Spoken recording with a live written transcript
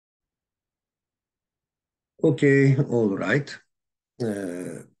Okay, all right.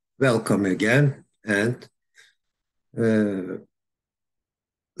 Uh, Welcome again, and uh,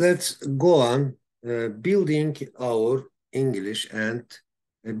 let's go on building our English and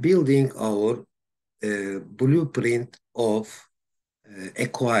building our blueprint of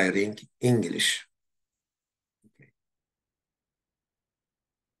acquiring English.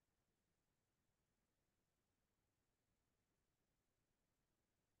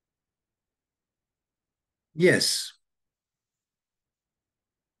 Yes,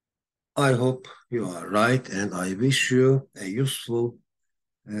 I hope you are right, and I wish you a useful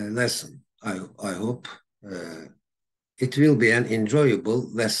lesson. I hope uh, it will be an enjoyable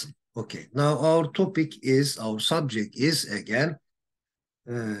lesson. Okay, now our subject is again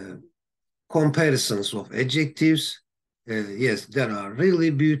uh, comparisons of adjectives. Yes, there are really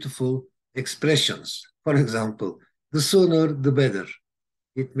beautiful expressions. For example, the sooner the better.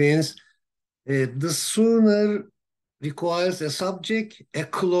 It means the sooner requires a subject, a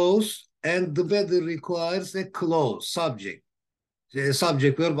clause, and the better requires a clause, subject,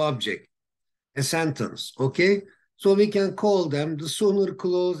 subject, verb, object, a sentence. Okay? So we can call them the sooner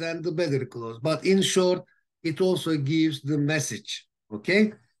clause and the better clause. But in short, it also gives the message.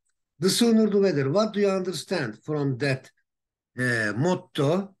 Okay? The sooner the better. What do you understand from that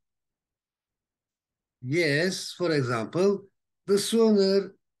motto? Yes, for example, the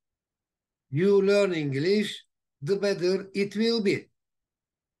sooner you learn English, the better it will be.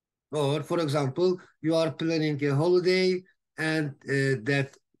 Or, for example, you are planning a holiday and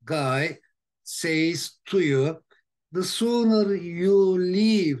that guy says to you, the sooner you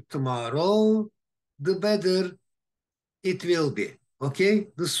leave tomorrow, the better it will be. Okay?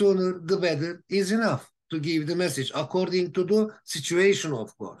 The sooner, the better is enough to give the message according to the situation,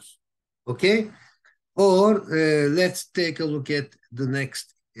 of course. Okay? Or let's take a look at the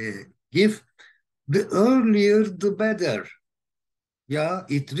next GIF. The earlier, the better. Yeah,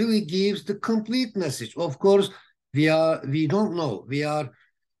 it really gives the complete message. Of course, we don't know. We are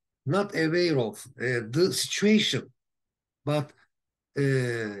not aware of the situation. But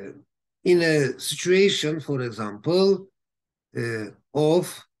in a situation, for example,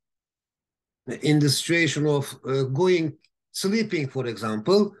 of in the situation of going sleeping, for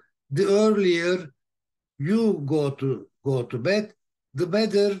example, the earlier you go to bed, the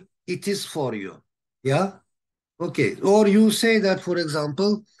better it is for you. Yeah. Okay. Or you say that, for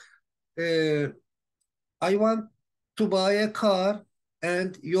example, uh, I want to buy a car,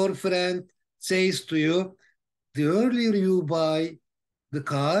 and your friend says to you, the earlier you buy the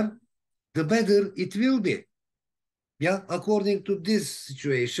car, the better it will be. Yeah. According to this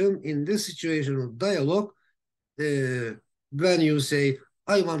situation, in this situation of dialogue, when you say,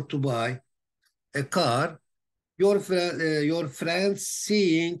 I want to buy a car, your friend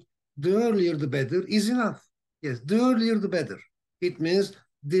saying the earlier the better is enough. Yes, the earlier the better. It means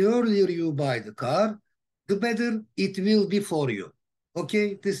the earlier you buy the car, the better it will be for you.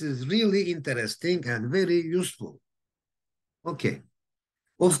 Okay, this is really interesting and very useful. Okay,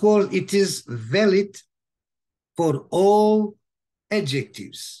 of course, it is valid for all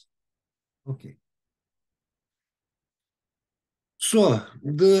adjectives. Okay. So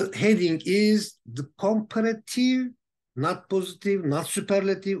the heading is the comparative, not positive, not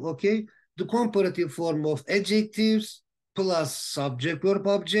superlative, okay? The comparative form of adjectives plus subject, verb,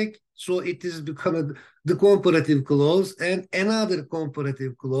 object. So it is become the comparative clause and another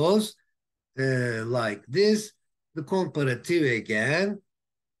comparative clause like this. The comparative again,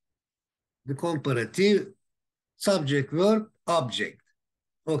 the comparative subject, verb, object.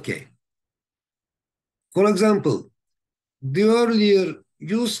 Okay. For example, the earlier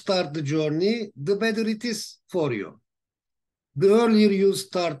you start the journey, the better it is for you. The earlier you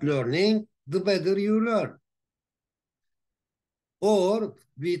start learning, the better you learn. Or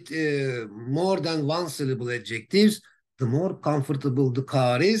with more than one syllable adjectives, the more comfortable the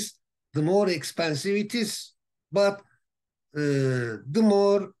car is, the more expensive it is. But the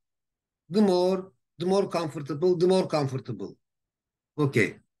more, the more, the more comfortable, the more comfortable.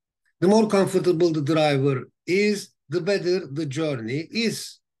 Okay. The more comfortable the driver is, the better the journey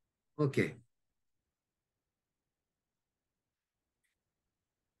is. Okay.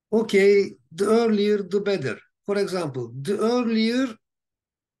 Okay, the earlier the better. For example, the earlier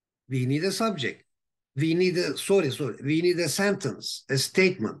we need a subject. We need a, we need a sentence, a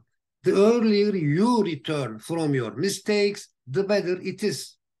statement. The earlier you return from your mistakes, the better it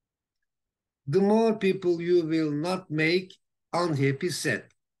is. The more people you will not make unhappy sad.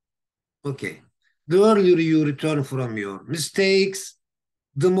 Okay. The earlier you return from your mistakes,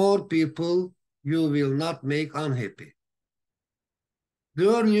 the more people you will not make unhappy. The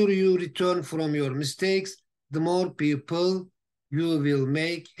earlier you return from your mistakes, the more people you will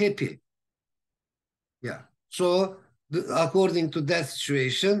make happy. Yeah. So according to that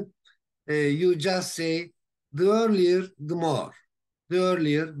situation, you just say the earlier, the more. The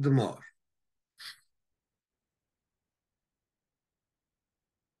earlier, the more.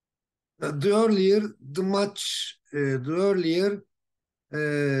 The earlier, the much, the earlier,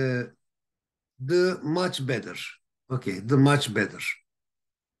 the much better. Okay, the much better.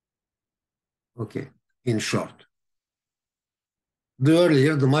 Okay, in short. The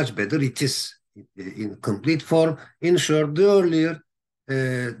earlier, the much better it is in complete form. In short, the earlier,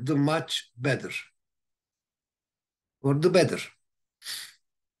 the much better. Or the better.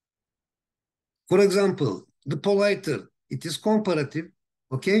 For example, the politer, it is comparative,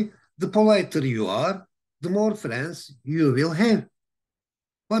 okay? The politer you are, the more friends you will have.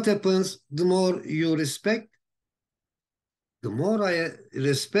 What happens the more you respect? The more I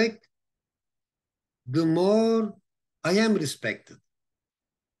respect, the more I am respected.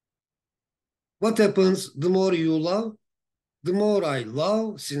 What happens the more you love? The more I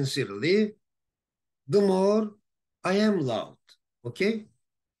love sincerely, the more I am loved, okay?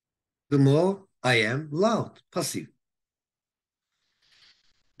 The more I am loved, passive.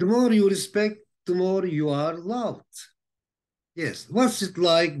 The more you respect, the more you are loved. Yes. What's it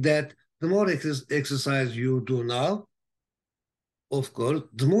like that the more exercise you do now, of course,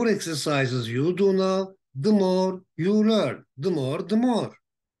 the more exercises you do now, the more you learn. The more, the more.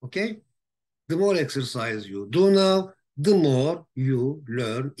 Okay? The more exercise you do now, the more you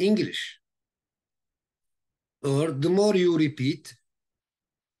learn English. Or the more you repeat,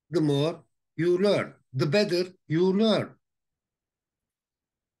 the more you learn. The better you learn.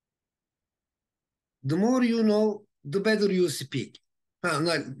 The more you know, the better you speak.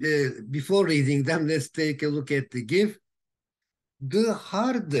 Before reading them, let's take a look at the GIF. The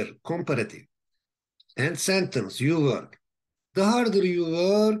harder comparative and sentence you work, the harder you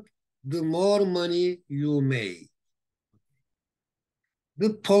work, the more money you make.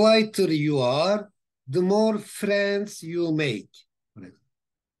 The politer you are, the more friends you make.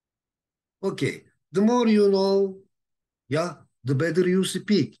 Okay, the more you know, yeah, the better you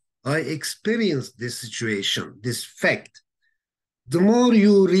speak. I experienced this situation, this fact. The more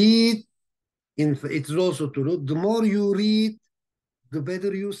you read, it is also true, the more you read, the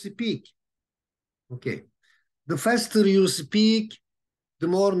better you speak. Okay. The faster you speak, the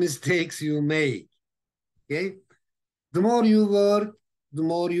more mistakes you make. Okay. The more you work, the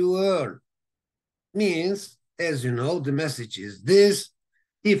more you earn. Means, as you know, the message is this.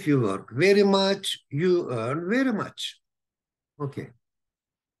 If you work very much, you earn very much. Okay.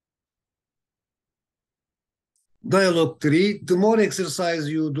 Dialogue 3, the more exercise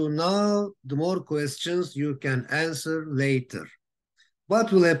you do now, the more questions you can answer later.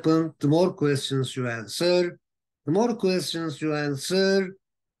 What will happen the more questions you answer? The more questions you answer,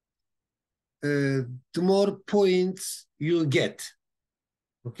 the more points you get.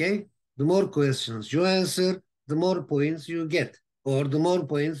 Okay? The more questions you answer, the more points you get, or the more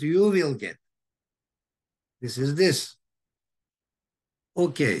points you will get. This is this.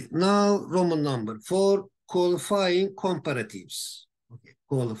 Okay, now Roman number 4, qualifying comparatives. Okay,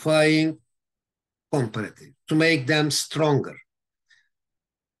 qualifying comparative to make them stronger.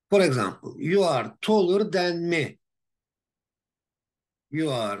 For example, you are taller than me. You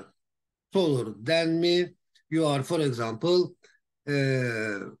are taller than me. You are, for example,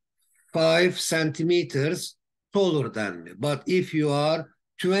 5 centimeters taller than me. But if you are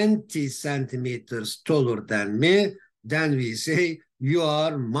 20 centimeters taller than me, then we say you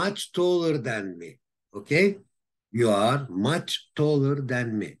are much taller than me. Okay? You are much taller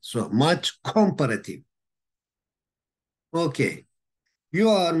than me. So much comparative. Okay. You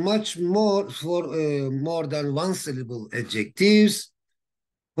are much more for more than one syllable adjectives.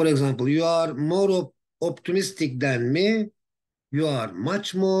 For example, you are more optimistic than me. You are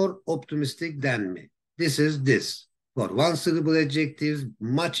much more optimistic than me. This is this. For one syllable adjectives,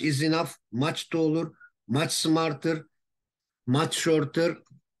 much is enough, much taller, much smarter, much shorter,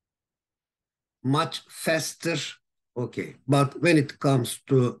 much faster. Okay. But when it comes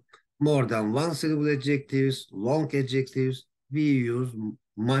to more than one syllable adjectives, long adjectives, we use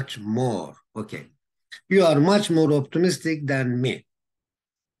much more. Okay. You are much more optimistic than me.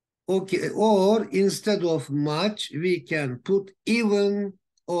 Okay, or instead of much, we can put even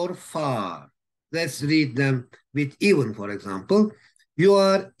or far. Let's read them with even, for example. You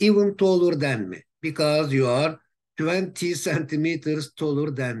are even taller than me because you are 20 centimeters taller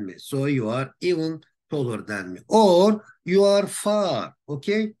than me. So you are even taller than me. Or you are far,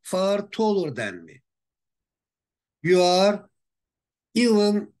 okay? Far taller than me. You are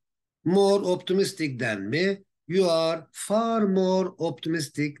even more optimistic than me you are far more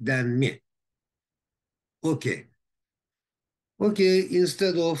optimistic than me. Okay. Okay,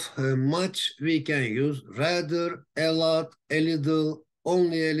 instead of much, we can use rather, a lot, a little,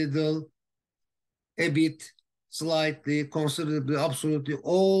 only a little, a bit, slightly, considerably, absolutely,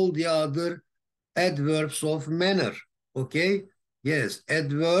 all the other adverbs of manner. Okay? Yes,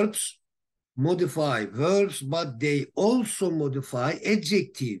 adverbs modify verbs, but they also modify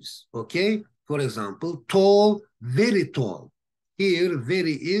adjectives. Okay? For example, tall, very tall. Here,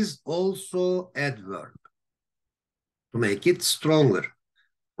 very is also adverb to make it stronger.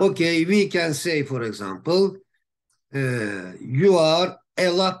 Okay, we can say, for example, you are a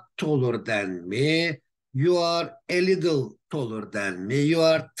lot taller than me. You are a little taller than me. You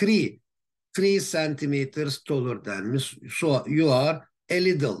are 3 centimeters taller than me. So you are a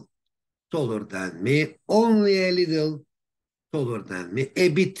little taller than me. Only a little taller than me. A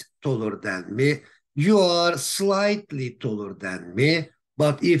bit taller than me. You are slightly taller than me.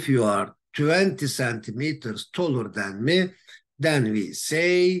 But if you are 20 centimeters taller than me, then we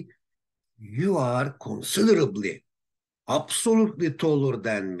say you are considerably, absolutely taller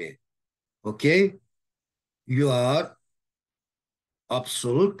than me. Okay? You are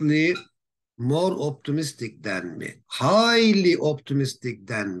absolutely more optimistic than me, highly optimistic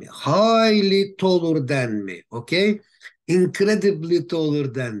than me, highly taller than me. Okay? Incredibly taller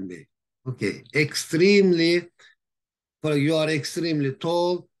than me. Okay? Extremely, for you are extremely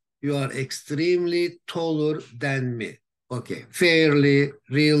tall, you are extremely taller than me. Okay? Fairly,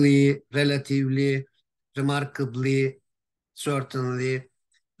 really, relatively, remarkably, certainly,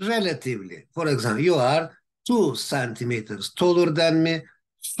 relatively. For example, you are 2 centimeters taller than me,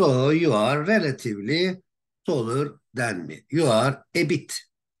 so you are relatively taller than me. You are a bit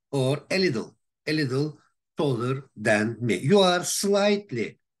or a little taller than me. You are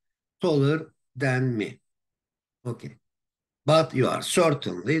slightly taller than me. Okay. But you are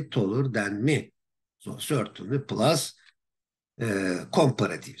certainly taller than me. So certainly plus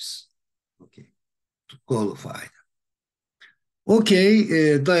comparatives. Okay. To qualify.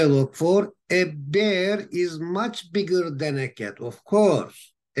 Okay, dialogue 4. A bear is much bigger than a cat. Of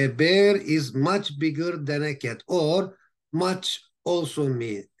course, a bear is much bigger than a cat. Or much also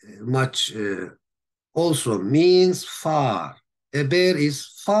means far. A bear is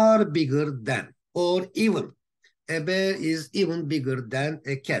far bigger than, or even. A bear is even bigger than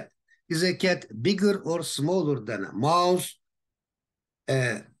a cat. Is a cat bigger or smaller than a mouse?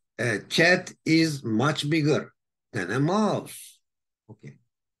 A cat is much bigger than a mouse. Okay.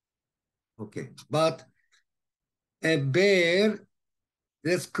 Okay. But a bear,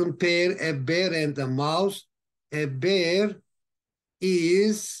 let's compare a bear and a mouse. A bear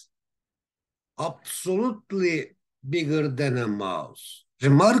is absolutely bigger than a mouse,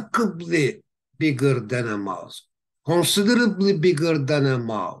 remarkably bigger than a mouse, considerably bigger than a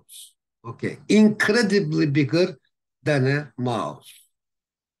mouse. Okay. Incredibly bigger than a mouse.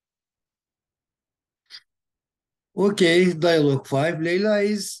 Okay, dialogue 5. Leila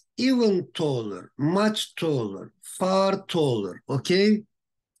is even taller, much taller, far taller. Okay,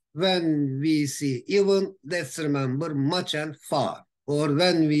 when we see even, let's remember much and far. Or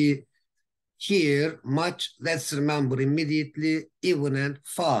when we hear much, let's remember immediately even and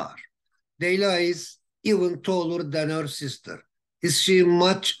far. Leila is even taller than her sister. Is she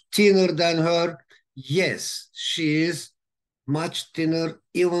much thinner than her? Yes, she is much thinner,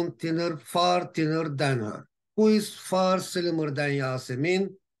 even thinner, far thinner than her. Who is far slimmer than Yasemin?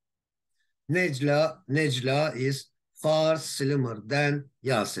 Necla is far slimmer than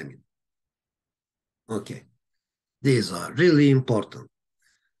Yasemin. Okay, these are really important.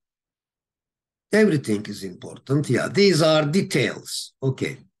 Everything is important. Yeah, these are details.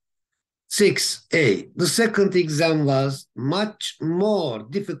 Okay. 6A. The second exam was much more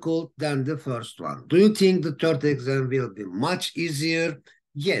difficult than the first one. Do you think the third exam will be much easier?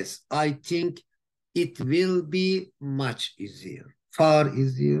 Yes, I think it will be much easier. Far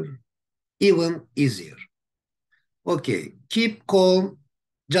easier, even easier. Okay, keep calm,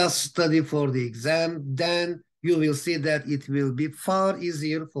 just study for the exam, then you will see that it will be far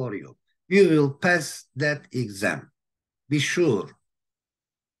easier for you. You will pass that exam. Be sure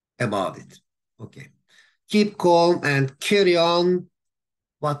about it. Okay. Keep calm and carry on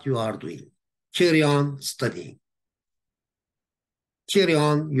what you are doing. Carry on studying. Carry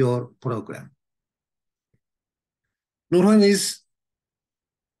on your program. Nurhan is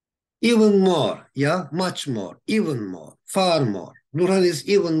even more, yeah, much more, even more, far more. Nurhan is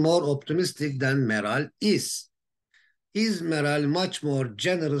even more optimistic than Meral is. Is Meral much more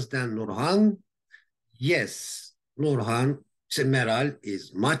generous than Nurhan? Yes, Meral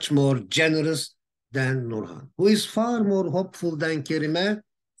is much more generous than Nurhan. Who is far more hopeful than Kerime?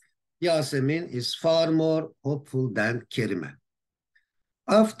 Yasemin is far more hopeful than Kerime.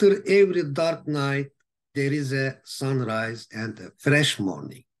 After every dark night, there is a sunrise and a fresh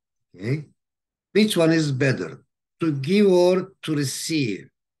morning. Okay? Which one is better, to give or to receive?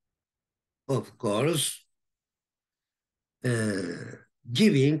 Of course,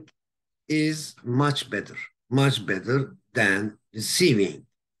 giving is much better than receiving.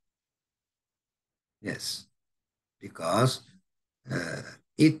 Yes, because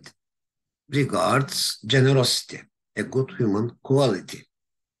it regards generosity, a good human quality.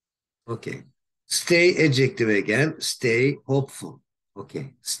 Okay. Stay adjective again, stay hopeful.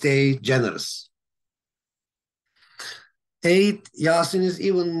 Okay. Stay generous. 8, Yasin is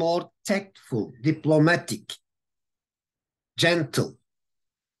even more tactful, diplomatic, gentle,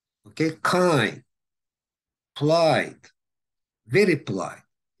 okay, kind, polite, very polite.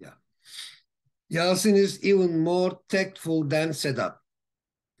 Yeah. Yasin is even more tactful than Sedat.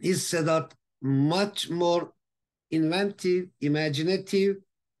 Is Sedat much more inventive, imaginative,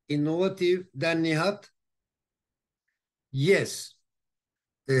 innovative than Nihat? Yes,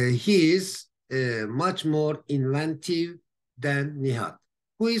 he is much more inventive than Nihat,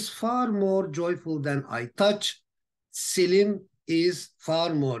 who is far more joyful than Aytaç. Selim is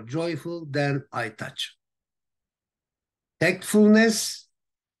far more joyful than Aytaç. Tactfulness,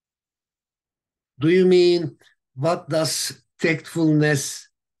 do you mean, what does tactfulness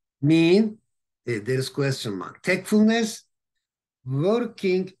mean? There is question mark. Tactfulness,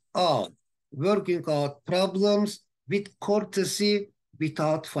 working out, working out problems with courtesy,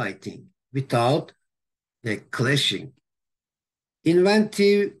 without fighting, without clashing.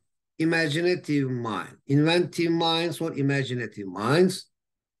 Inventive, imaginative mind. Inventive minds or imaginative minds.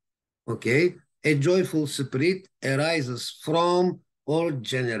 Okay. A joyful spirit arises from or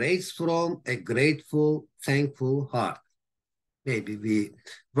generates from a grateful, thankful heart. Maybe we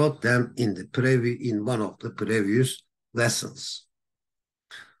wrote them in one of the previous lessons.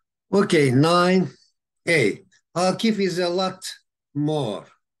 Okay, 9A. Akif is a lot more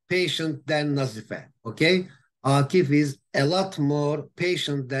patient than Nazife. Okay, Akif is a lot more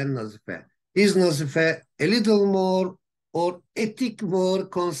patient than Nazife. Is Nazife a little more or a tick more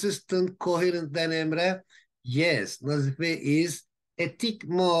consistent, coherent than Emre? Yes, Nazife is a tick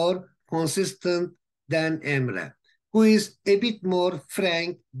more consistent than Emre, who is a bit more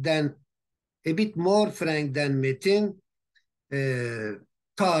frank than Metin.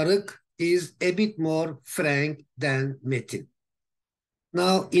 Tarık is a bit more frank than Metin.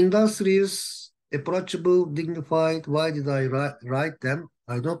 Now, industrious, approachable, dignified. Why did I write them?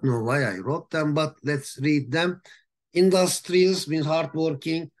 I don't know why I wrote them, but let's read them. Industrious means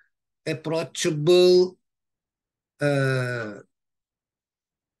hardworking, approachable,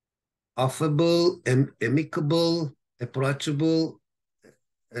 affable, amicable, approachable,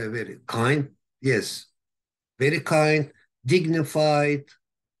 very kind. Yes, very kind, dignified.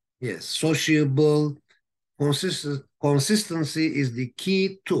 Yes, sociable. Consistency is the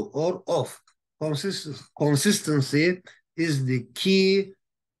key to or of. Consistency is the key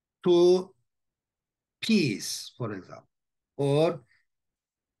to peace, for example, or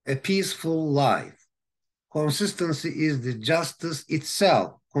a peaceful life. Consistency is the justice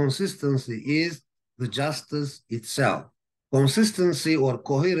itself. Consistency is the justice itself. Consistency or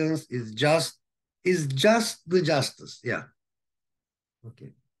coherence is just the justice. Yeah.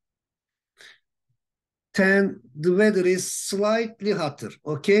 Okay. 10, the weather is slightly hotter.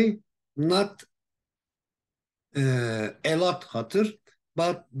 Okay, not a lot hotter,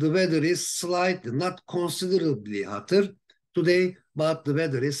 but the weather is slightly, not considerably hotter today, but the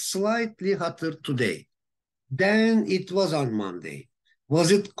weather is slightly hotter today than it was on Monday.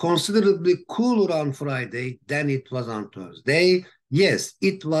 Was it considerably cooler on Friday than it was on Thursday? Yes,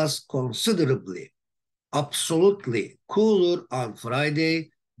 it was considerably, absolutely cooler on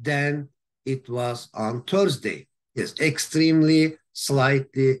Friday than it was on Thursday. Yes, extremely,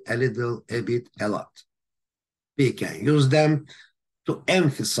 slightly, a little, a bit, a lot. We can use them to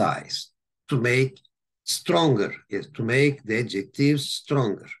emphasize, to make stronger, yes, to make the adjectives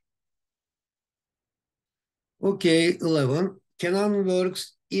stronger. Okay, 11. Kenan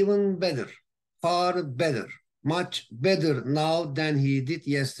works even better, far better, much better now than he did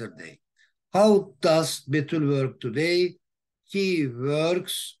yesterday. How does Betül work today? He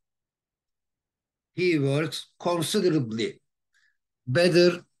works considerably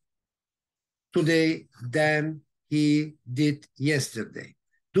better today than he did yesterday.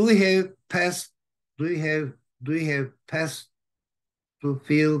 Do we have past to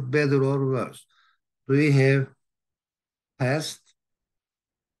feel better or worse? Do we have past?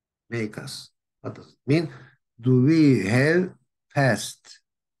 Make us. What does it mean? Do we have past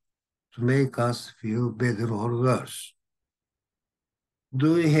to make us feel better or worse?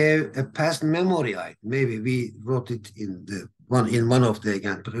 Do we have a past memory? Maybe we wrote it in one of the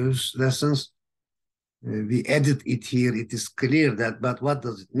again previous lessons. We added it here. It is clear that, but what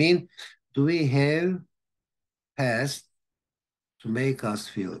does it mean? Do we have past to make us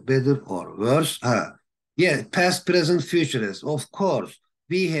feel better or worse? Yeah, past, present, futurist. Of course,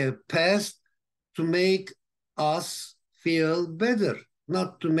 we have past to make us feel better,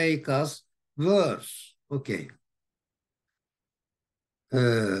 not to make us worse. Okay.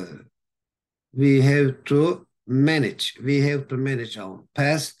 We have to manage. We have to manage our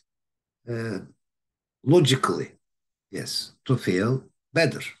past logically, yes, to feel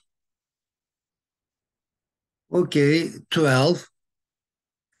better. Okay, 12.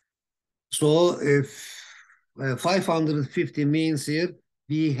 So if 550 means here,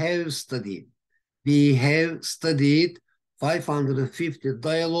 we have studied. We have studied 550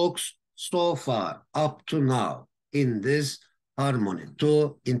 dialogues so far, up to now, in this harmony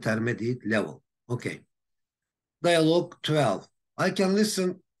to intermediate level. Okay. Dialogue 12. I can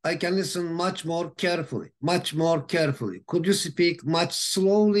listen much more carefully, much more carefully. Could you speak much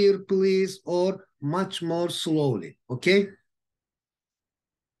slowly, please, or much more slowly? Okay?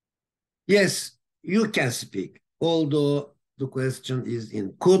 Yes, you can speak. Although the question is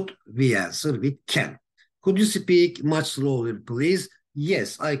in could, we answer with can. Could you speak much slower, please?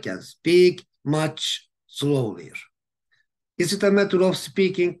 Yes, I can speak much slower. Is it a matter of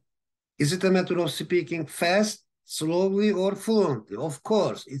speaking? Is it a matter of speaking fast, slowly, or fluently? Of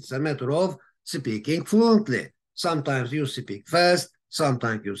course, it's a matter of speaking fluently. Sometimes you speak fast,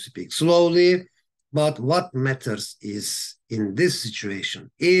 sometimes you speak slowly. But what matters is in this situation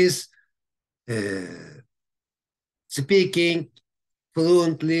is speaking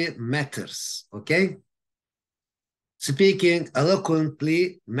fluently matters, okay? Speaking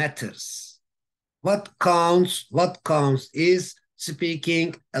eloquently matters. What counts is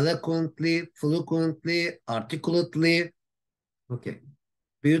speaking eloquently, fluently, articulately, okay,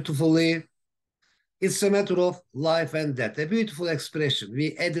 beautifully. It's a matter of life and death, a beautiful expression.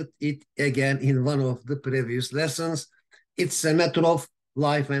 We added it again in one of the previous lessons. It's a matter of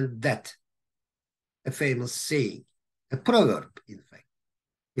life and death, a famous saying, a proverb, in fact.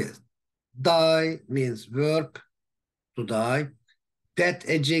 Yes. Die means verb, to die. That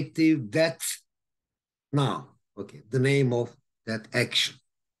adjective, that noun. Okay, the name of that action.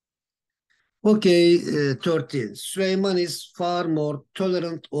 Okay, 13. Süleyman is far more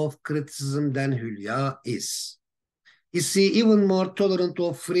tolerant of criticism than Hülya is. Is he even more tolerant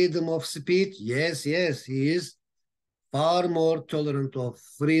of freedom of speech? Yes, yes, he is far more tolerant of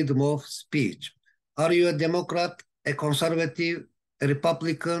freedom of speech. Are you a Democrat, a conservative, a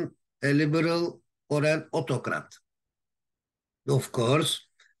Republican, a liberal, or an autocrat? Of course,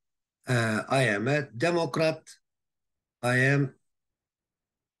 I am a Democrat. I am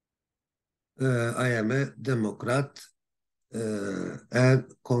a Democrat and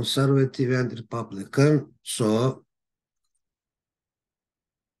conservative and Republican. So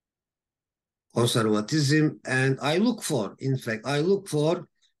conservatism, and I look for, in fact, I look for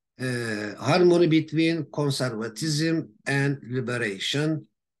harmony between conservatism and liberation.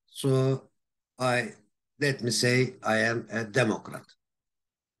 So let me say I am a Democrat.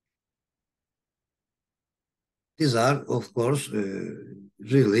 These are, of course,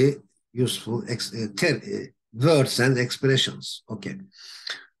 really useful words and expressions. Okay.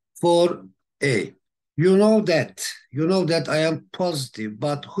 4A. You know that I am positive,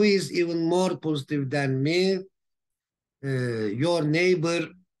 but who is even more positive than me? Your neighbor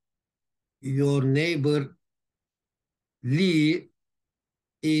Lee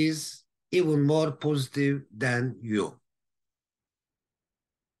is even more positive than you.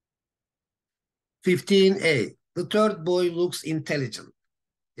 15A. The third boy looks intelligent.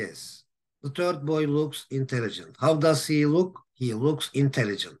 Yes. The third boy looks intelligent. How does he look? He looks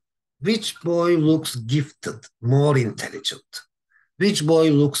intelligent. Which boy looks gifted, more intelligent? Which boy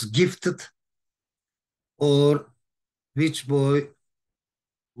looks gifted, or which boy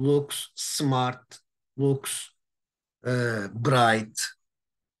looks smart, looks bright?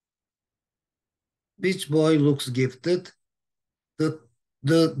 Which boy looks gifted?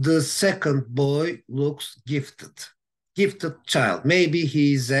 The second boy looks gifted. Gifted child. Maybe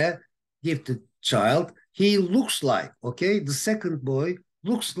he's a gifted child. He looks like, okay, the second boy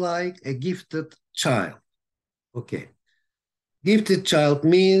looks like a gifted child. Okay. Gifted child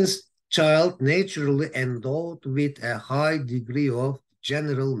means child naturally endowed with a high degree of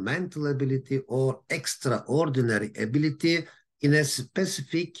general mental ability or extraordinary ability in a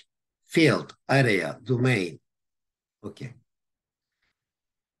specific field, area, domain. Okay.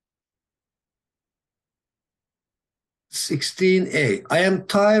 16a. I am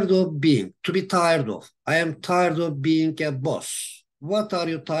tired of being, to be tired of. I am tired of being a boss. What are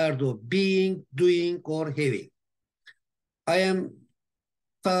you tired of being, doing, or having? I am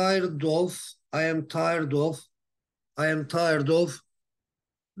tired of, I am tired of, I am tired of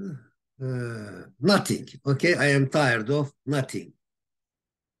nothing. Okay, I am tired of nothing.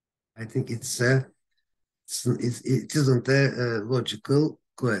 I think it isn't a logical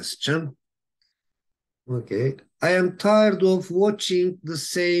question. Okay. I am tired of watching the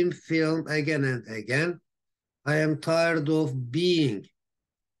same film again and again. I am tired of being.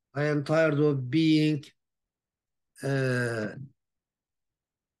 I am tired of being uh,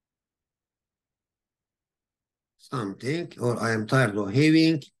 something, or I am tired of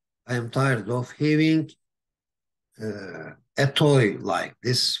having. I am tired of having a toy like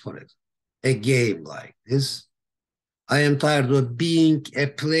this, for example, a game like this. I am tired of being a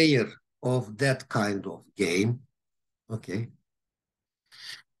player of that kind of game. Okay.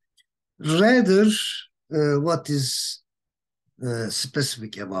 Rather, what is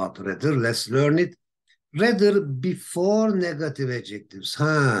specific about rather? Let's learn it. Rather before negative adjectives.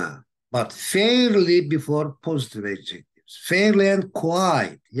 Huh. But fairly before positive adjectives. Fairly and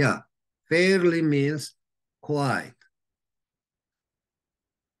quite. Yeah. Fairly means quite.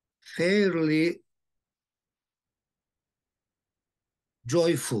 Fairly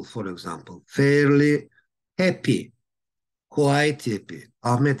joyful, for example. Fairly happy. Quite happy.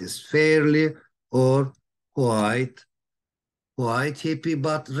 Ahmed is fairly or quite happy,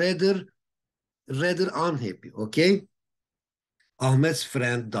 but rather unhappy. Okay. Ahmed's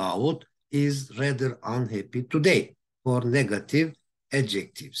friend Dawood is rather unhappy today for negative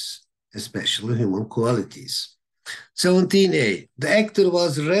adjectives, especially human qualities. 17a. The actor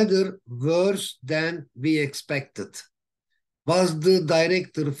was rather worse than we expected. Was the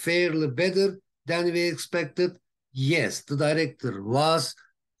director fairly better than we expected? Yes, the director was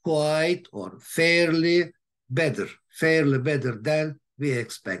quite or fairly better than we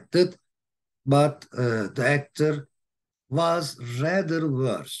expected, but the actor was rather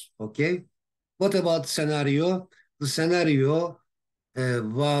worse. Okay. What about scenario? The scenario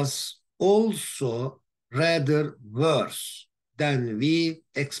was also rather worse than we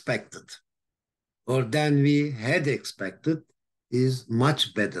expected, or than we had expected is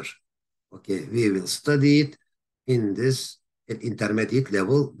much better. Okay, we will study it in this intermediate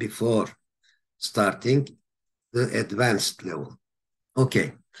level before starting the advanced level.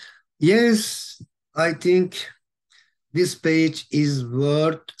 Okay. Yes, I think this page is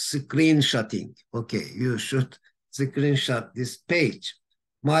worth screenshotting. Okay, you should screenshot this page.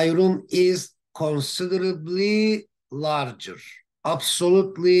 My room is considerably larger,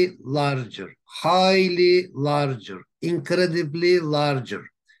 absolutely larger, highly larger, incredibly larger,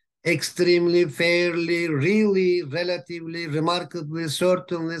 extremely, fairly, really, relatively, remarkably,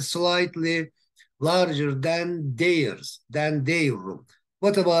 certainly, slightly larger than theirs, than their room.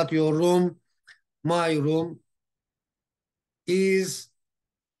 What about your room? My room is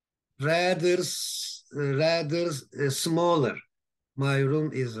rather smaller. My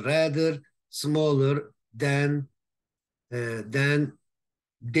room is rather smaller than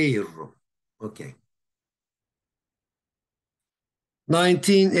their room. Okay.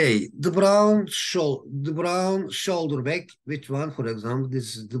 19a. The brown shoulder bag. Which one? For example,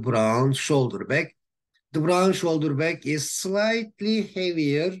 this is the brown shoulder bag. The brown shoulder bag is slightly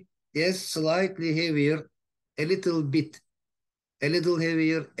heavier. Yes, slightly heavier. A little bit a little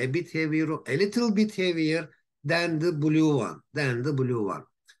heavier, a bit heavier, a little bit heavier than the blue one.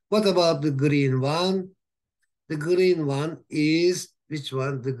 What about the green one? The green one is, which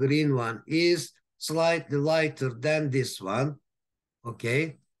one? The green one is slightly lighter than this one.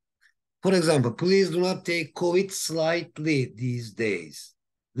 Okay. For example, please do not take COVID slightly these days.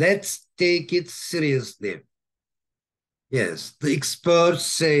 Let's take it seriously. Yes, the experts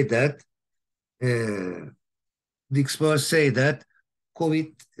say that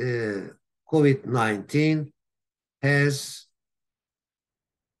COVID COVID-19 has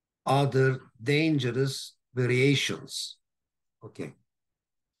other dangerous variations. Okay.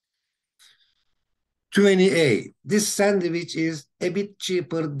 20a. This sandwich is a bit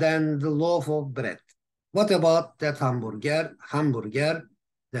cheaper than the loaf of bread. What about that hamburger?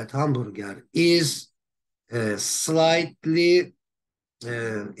 That hamburger is slight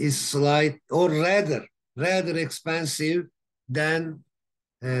or rather expensive than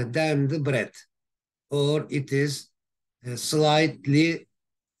the bread, or it is slightly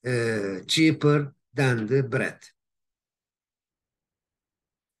cheaper than the bread.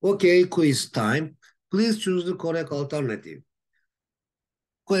 Okay, quiz time. Please choose the correct alternative.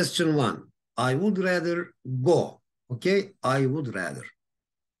 Question 1. I would rather go. Okay, I would rather.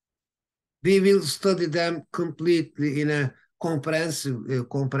 We will study them completely in a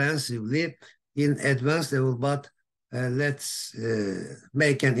comprehensively in advanced level, but let's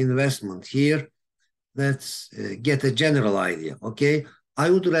make an investment here. Let's get a general idea, okay?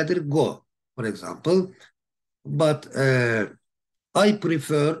 I would rather go, for example, but I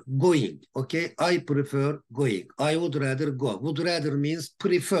prefer going, okay? I prefer going. I would rather go. Would rather means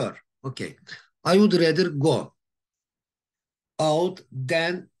prefer, okay? I would rather go out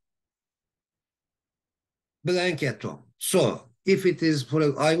than blank at home. So if it is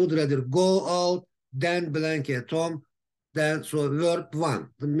for, I would rather go out than blank at home. Then so verb one,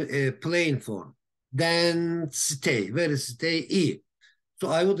 the plain form. Then stay. Where is stay? E. So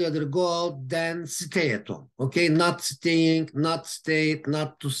I would rather go out than stay at home. Okay, not staying, not stay,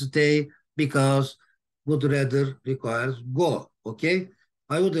 not to stay, because would rather requires go. Okay,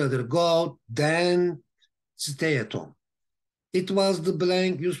 I would rather go out than stay at home. It was the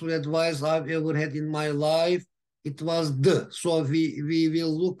blank useful advice I've ever had in my life. It was the. So we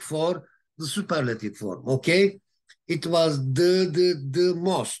will look for the superlative form. Okay. It was the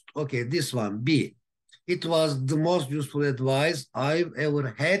most. Okay, this one, B. It was the most useful advice I've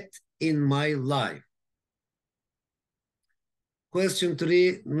ever had in my life. Question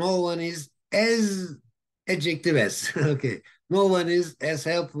 3, no one is as adjective as. Okay. No one is as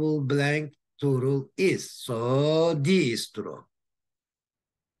helpful blank to is. So D is true.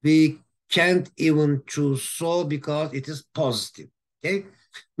 We can't even choose so because it is positive. Okay.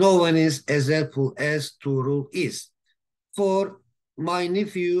 No one is as helpful as Turul is. For my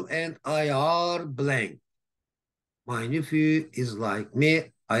nephew and I are blank. My nephew is like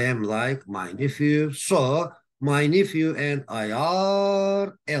me. I am like my nephew. So my nephew and I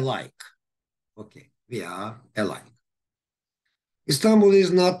are alike. Okay, we are alike. Istanbul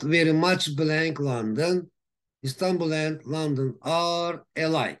is not very much blank London. Istanbul and London are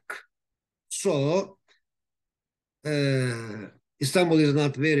alike. So Istanbul is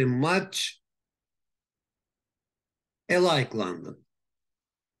not very much alike London.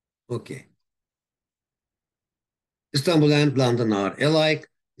 Okay. Istanbul and London are alike.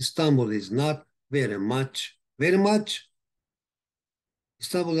 Istanbul is not very much. Very much.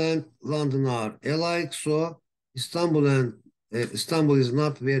 Istanbul and London are alike. So Istanbul is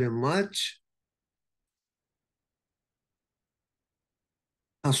not very much.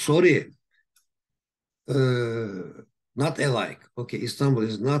 Sorry. Not alike. Okay. Istanbul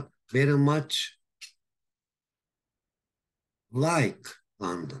is not very much like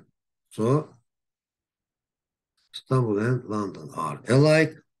London. So Istanbul and London are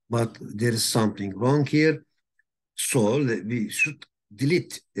alike, but there is something wrong here. So we should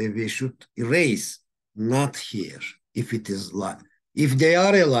delete, we should erase not here if it is like. If they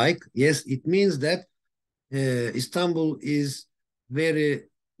are alike, yes, it means that Istanbul is very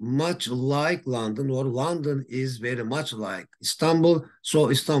much like London, or London is very much like Istanbul. So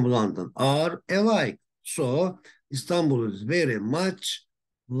Istanbul, London are alike. So Istanbul is very much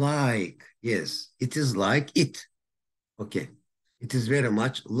like, yes, it is like it. Okay. It is very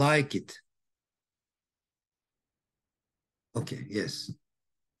much like it. Okay, yes.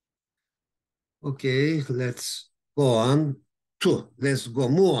 Okay, let's go on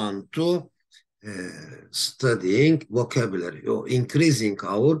move on to studying vocabulary or increasing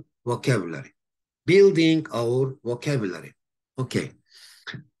our vocabulary, building our vocabulary. Okay.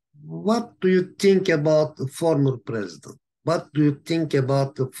 What do you think about the former president? What do you think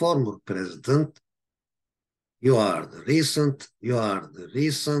about the former president? You are the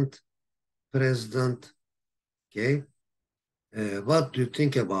recent president. Okay. What do you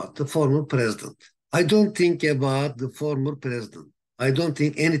think about the former president? I don't think about the former president. I don't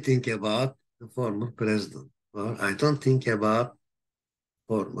think anything about the former president. Or I don't think about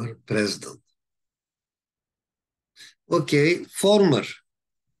former president. Okay, former.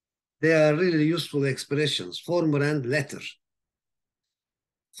 They are really useful expressions, former and latter.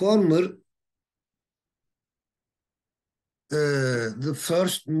 Former, the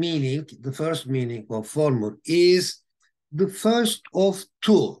first meaning of former is the first of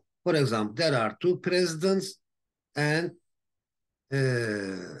two. For example, there are two presidents and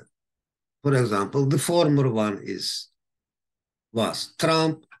for example, the former one was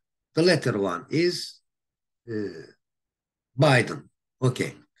Trump, the latter one is Biden.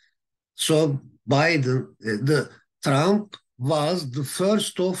 Okay, so Biden, the Trump was the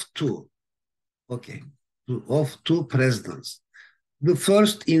first of two. Okay, of two presidents. The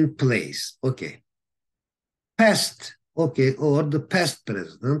first in place. Okay, past okay, or the past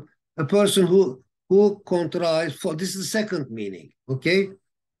present. A person who contrives for, this is the second meaning, okay?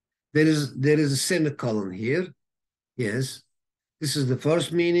 There is a semicolon here. Yes, this is the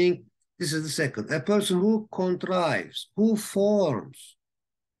first meaning. This is the second. A person who contrives, who forms.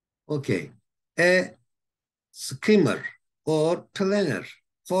 Okay, a schemer or planner.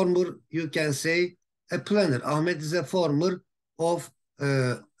 Former, you can say a planner. Ahmed is a former of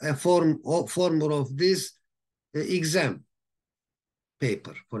former of this exam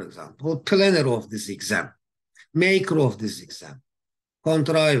paper, for example, or planner of this exam, maker of this exam.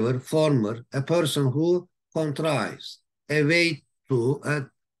 Contriver, former, a person who contrives, a way to,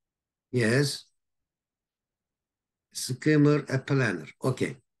 yes, schemer, a planner.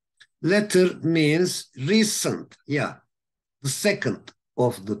 Okay. Letter means recent, yeah, the second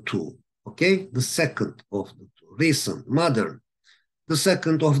of the two, okay? The second of the two, recent, modern. The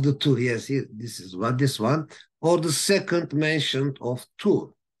second of the two, yes, this is what, this one, or the second mentioned of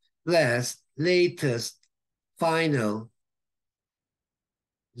two. Last, latest, final.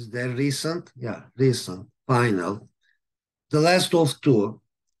 Is there recent? Yeah, recent, final. The last of two,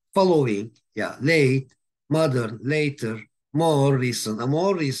 following, yeah, late, modern, later, more recent, a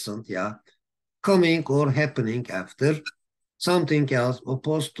more recent, yeah, coming or happening after, something else,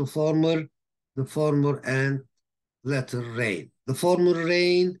 opposed to former, the former and latter rain. The former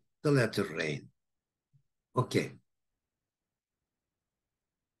rain, the latter rain. Okay.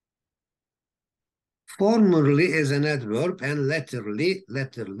 Formerly is an adverb and latterly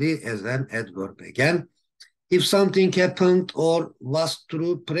as an adverb again. If something happened or was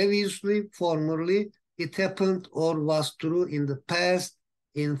true previously, formerly, it happened or was true in the past,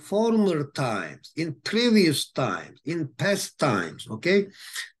 in former times, in previous times, in past times, okay?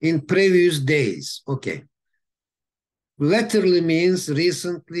 In previous days, okay. Latterly means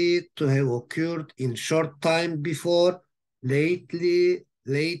recently, to have occurred in short time before, lately,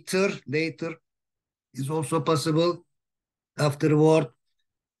 later is also possible, afterward.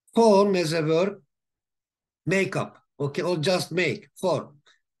 Form as a verb, make up, okay, or just make, form.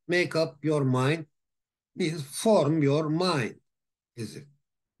 Make up your mind means form your mind, is it?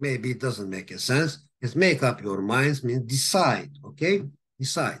 Maybe it doesn't make a sense. It's make up your minds means decide, okay?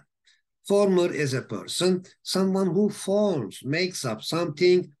 Decide. Former is a person, someone who forms, makes up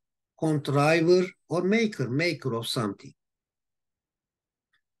something, contriver or maker of something.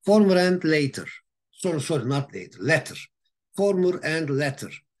 Former and later. Sorry, not later, latter. Former and latter.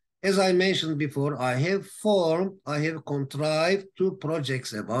 As I mentioned before, I have contrived 2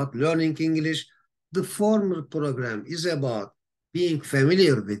 projects about learning English. The former program is about being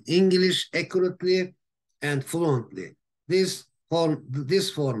familiar with English accurately and fluently. This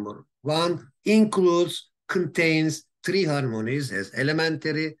former one contains 3 harmonies as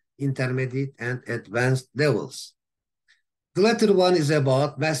elementary, intermediate, and advanced levels. The latter one is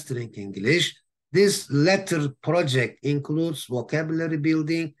about mastering English. This latter project includes vocabulary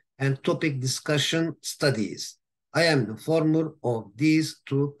building and topic discussion studies. I am the former of these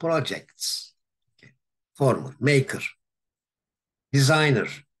 2 projects. Okay. Former, maker, designer.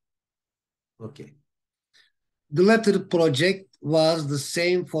 Okay. The latter project was the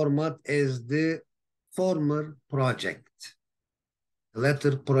same format as the former project. The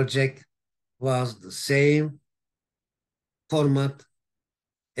latter project was the same format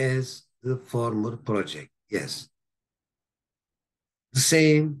as the former project. Yes. The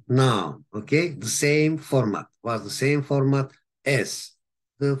same noun, okay? The same format, was the same format as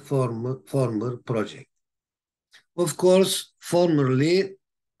the former project. Of course, formerly,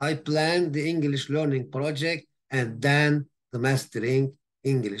 I planned the English learning project and then the mastering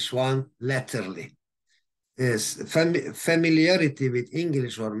English one latterly. Yes, familiarity with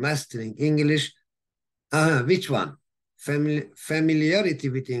English or mastering English, which one? Familiarity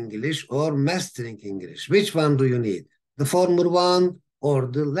with English or mastering English? Which one do you need? The former one or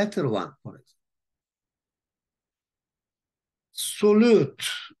the latter one, for example? Solute,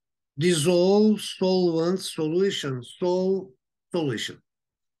 dissolve, solvent, solution, solution.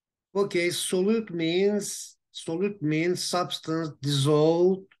 Okay, solute means substance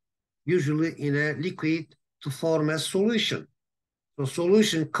dissolved, usually in a liquid, to form a solution. So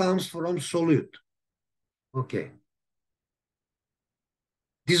solution comes from solute. Okay.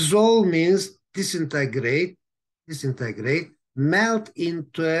 Dissolve means disintegrate, melt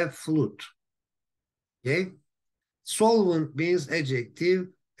into a fluid. Okay. Solvent means adjective,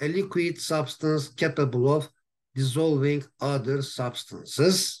 a liquid substance capable of dissolving other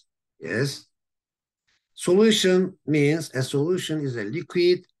substances. Yes. Solution means a solution is a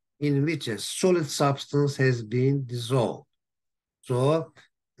liquid in which a solid substance has been dissolved. So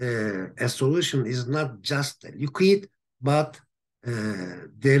a solution is not just a liquid, but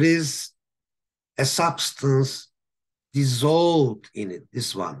there is a substance dissolved in it.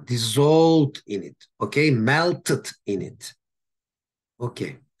 This one, dissolved in it. Okay, melted in it.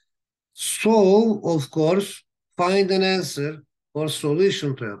 Okay. So, of course, find an answer or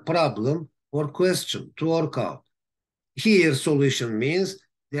solution to a problem or question to work out. Here, solution means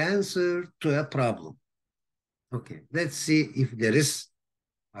the answer to a problem. Okay, let's see if there is,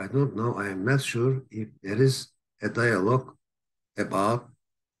 I don't know, I am not sure if there is a dialogue about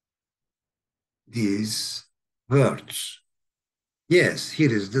these words. Yes,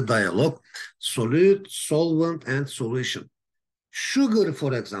 here is the dialogue. Solute, solvent, and solution. Sugar,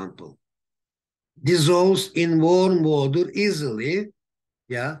 for example, dissolves in warm water easily.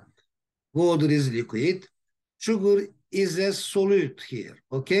 Yeah, water is liquid. Sugar is a solute here,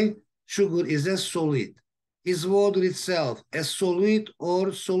 okay? Sugar is a solid. Is water itself a solid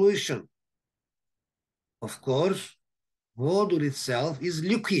or solution? Of course, water itself is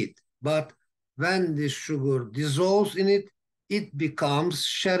liquid, but when the sugar dissolves in it, it becomes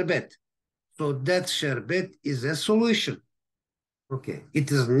sherbet. So that sherbet is a solution. Okay,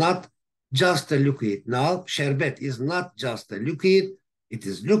 it is not just a liquid. Now, sherbet is not just a liquid. It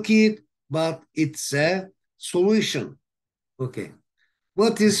is liquid, but it's a solution. Okay.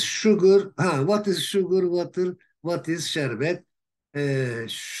 What is sugar? What is sugar, water? What is sherbet?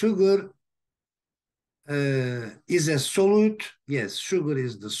 Sugar is a solute. Yes, sugar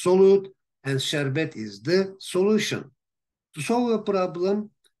is the solute, and sherbet is the solution. To solve a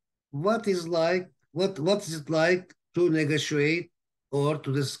problem, what is it like to negotiate or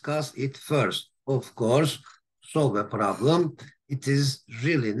to discuss it first? Of course, solve a problem, it is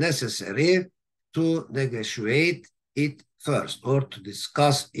really necessary to negotiate it first or to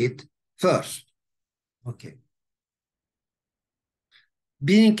discuss it first. Okay.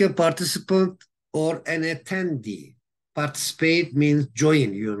 Being a participant or an attendee. Participate means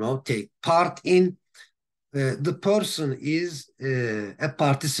join, take part in. The person is a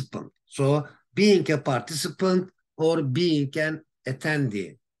participant. So being a participant or being an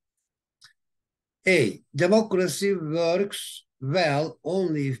attendee. A, democracy works well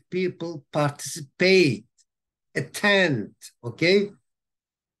only if people participate, attend, okay?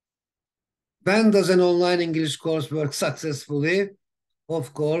 When does an online English course work successfully?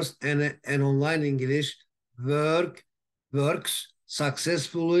 Of course, an online English works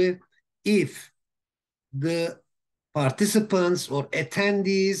successfully if the participants or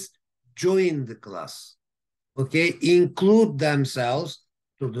attendees join the class, okay, include themselves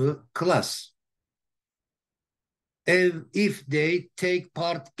to the class. If they take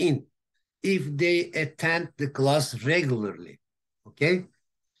part in, if they attend the class regularly, okay.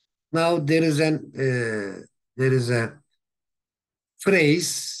 Now there is a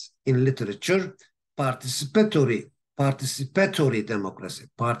phrase in literature, participatory democracy.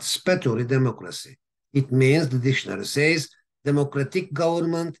 Participatory democracy. It means, the dictionary says, democratic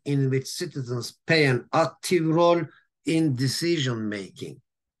government in which citizens play an active role in decision making.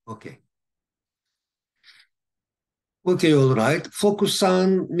 Okay. Okay, all right. Focus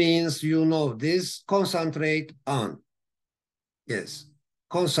on means, you know this, concentrate on. Yes,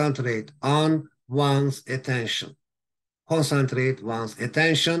 concentrate on one's attention. Concentrate one's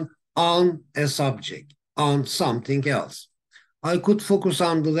attention on a subject, on something else. I could focus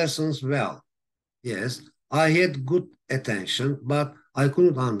on the lessons well. Yes, I had good attention, but I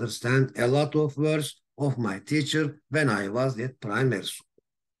couldn't understand a lot of words of my teacher when I was at primary school.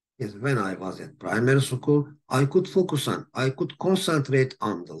 Yes, when I was at primary school, I could concentrate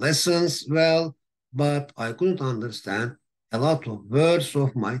on the lessons well, but I couldn't understand a lot of words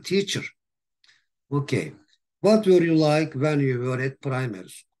of my teacher. Okay, what were you like when you were at primary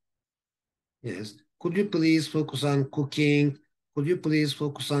school? Yes, could you please focus on cooking? Could you please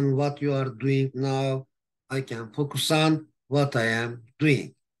focus on what you are doing now? I can focus on what I am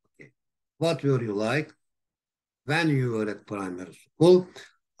doing. Okay. What were you like when you were at primary school?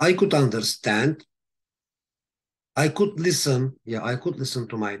 I could understand. I could listen. Yeah, I could listen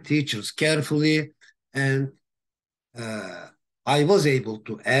to my teachers carefully, and I was able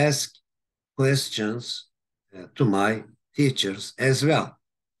to ask questions to my teachers as well.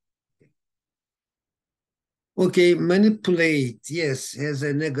 Okay, manipulate, yes, has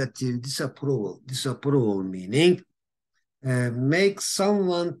a negative disapproval. Disapproval meaning make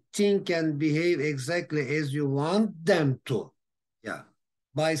someone think and behave exactly as you want them to. Yeah,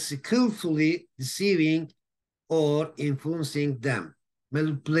 by skillfully deceiving or influencing them.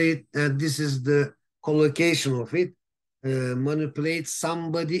 Manipulate, this is the collocation of it. Manipulate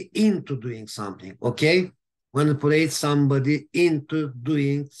somebody into doing something, okay? Manipulate somebody into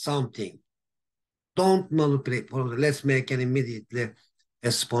doing something. Don't manipulate. Let's make an immediately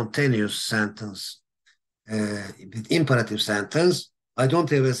a spontaneous sentence, imperative sentence. I don't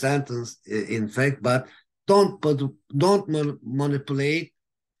have a sentence, in fact, but don't manipulate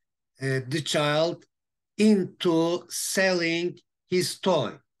the child into selling his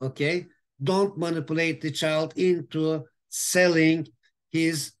toy. Okay, don't manipulate the child into selling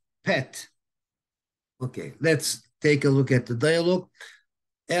his pet. Okay, let's take a look at the dialogue.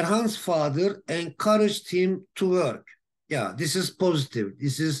 Erhan's father encouraged him to work. Yeah, this is positive.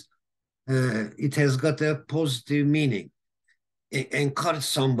 This is it has got a positive meaning. Encourage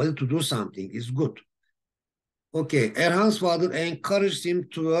somebody to do something is good. Okay, Erhan's father encouraged him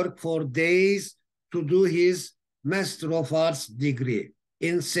to work for days to do his Master of Arts degree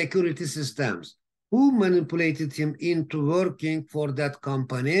in security systems. Who manipulated him into working for that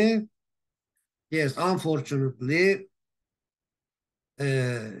company? Yes, unfortunately,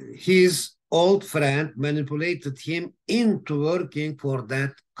 his old friend manipulated him into working for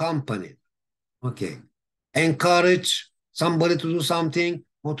that company. Okay. Encourage somebody to do something,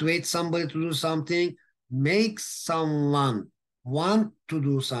 motivate somebody to do something, make someone want to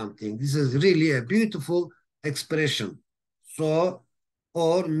do something. This is really a beautiful expression. So,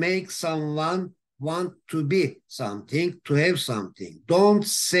 or make someone want to be something, to have something. Don't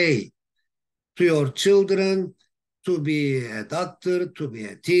say to your children to be a doctor, to be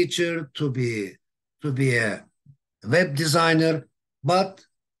a teacher, to be a web designer, but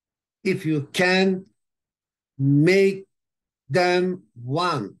if you can, make them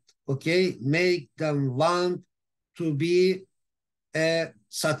want, okay? Make them want to be a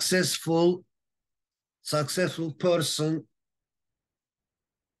successful person.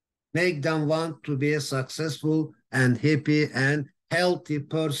 Make them want to be a successful and happy and healthy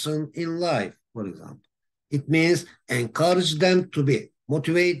person in life, for example. It means encourage them to be,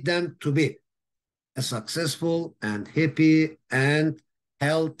 motivate them to be a successful and happy and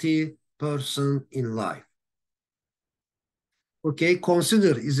healthy person in life. Okay,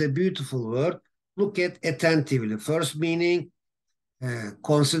 consider is a beautiful word. Look at attentively. First meaning,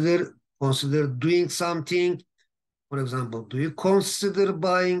 consider doing something. For example, do you consider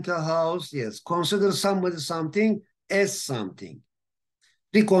buying a house? Yes. Consider somebody something as something.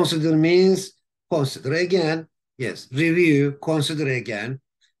 Reconsider means consider again. Yes. Review, consider again.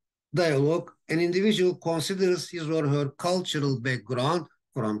 Dialogue, an individual considers his or her cultural background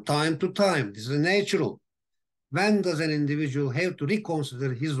from time to time. This is natural. When does an individual have to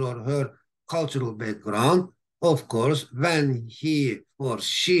reconsider his or her cultural background? Of course, when he or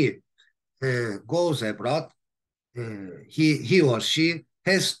she goes abroad, he or she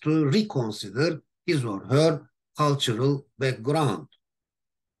has to reconsider his or her cultural background.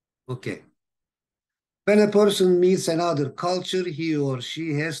 Okay. When a person meets another culture, he or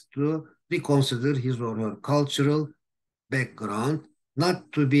she has to reconsider his or her cultural background,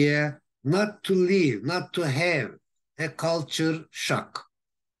 not to live, not to have a culture shock.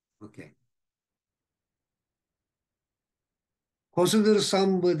 Okay. Consider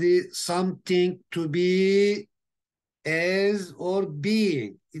something to be as or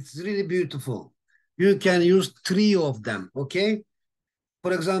being. It's really beautiful. You can use three of them, okay?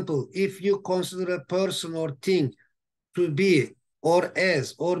 For example, if you consider a person or thing to be or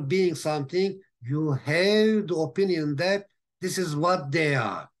as or being something, you have the opinion that this is what they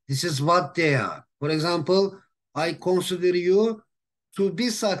are. This is what they are. For example, I consider you to be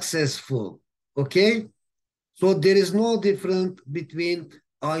successful, okay? So there is no difference between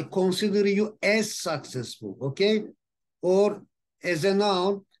I consider you as successful, okay? Or as a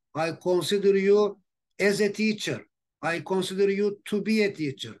noun, I consider you as a teacher. I consider you to be a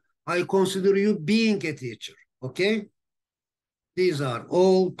teacher. I consider you being a teacher, okay? These are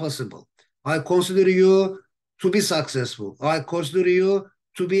all possible. I consider you to be successful. I consider you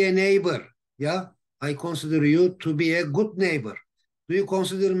to be a neighbor, yeah? I consider you to be a good neighbor. Do you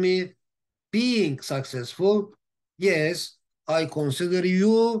consider me being successful? Yes, I consider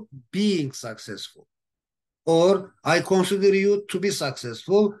you being successful. Or I consider you to be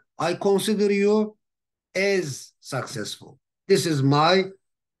successful. I consider you as successful. This is my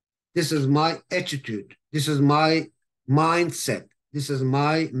attitude. This is my mindset. This is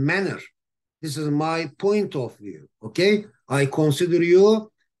my manner. This is my point of view. Okay? I consider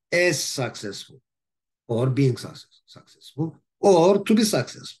you as successful or being successful or to be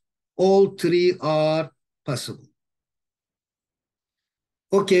successful. All three are possible.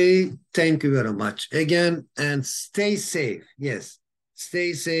 Okay, thank you very much again, and stay safe. Yes,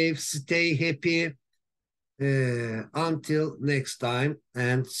 stay safe, stay happy. Until next time,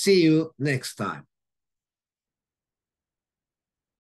 and see you next time.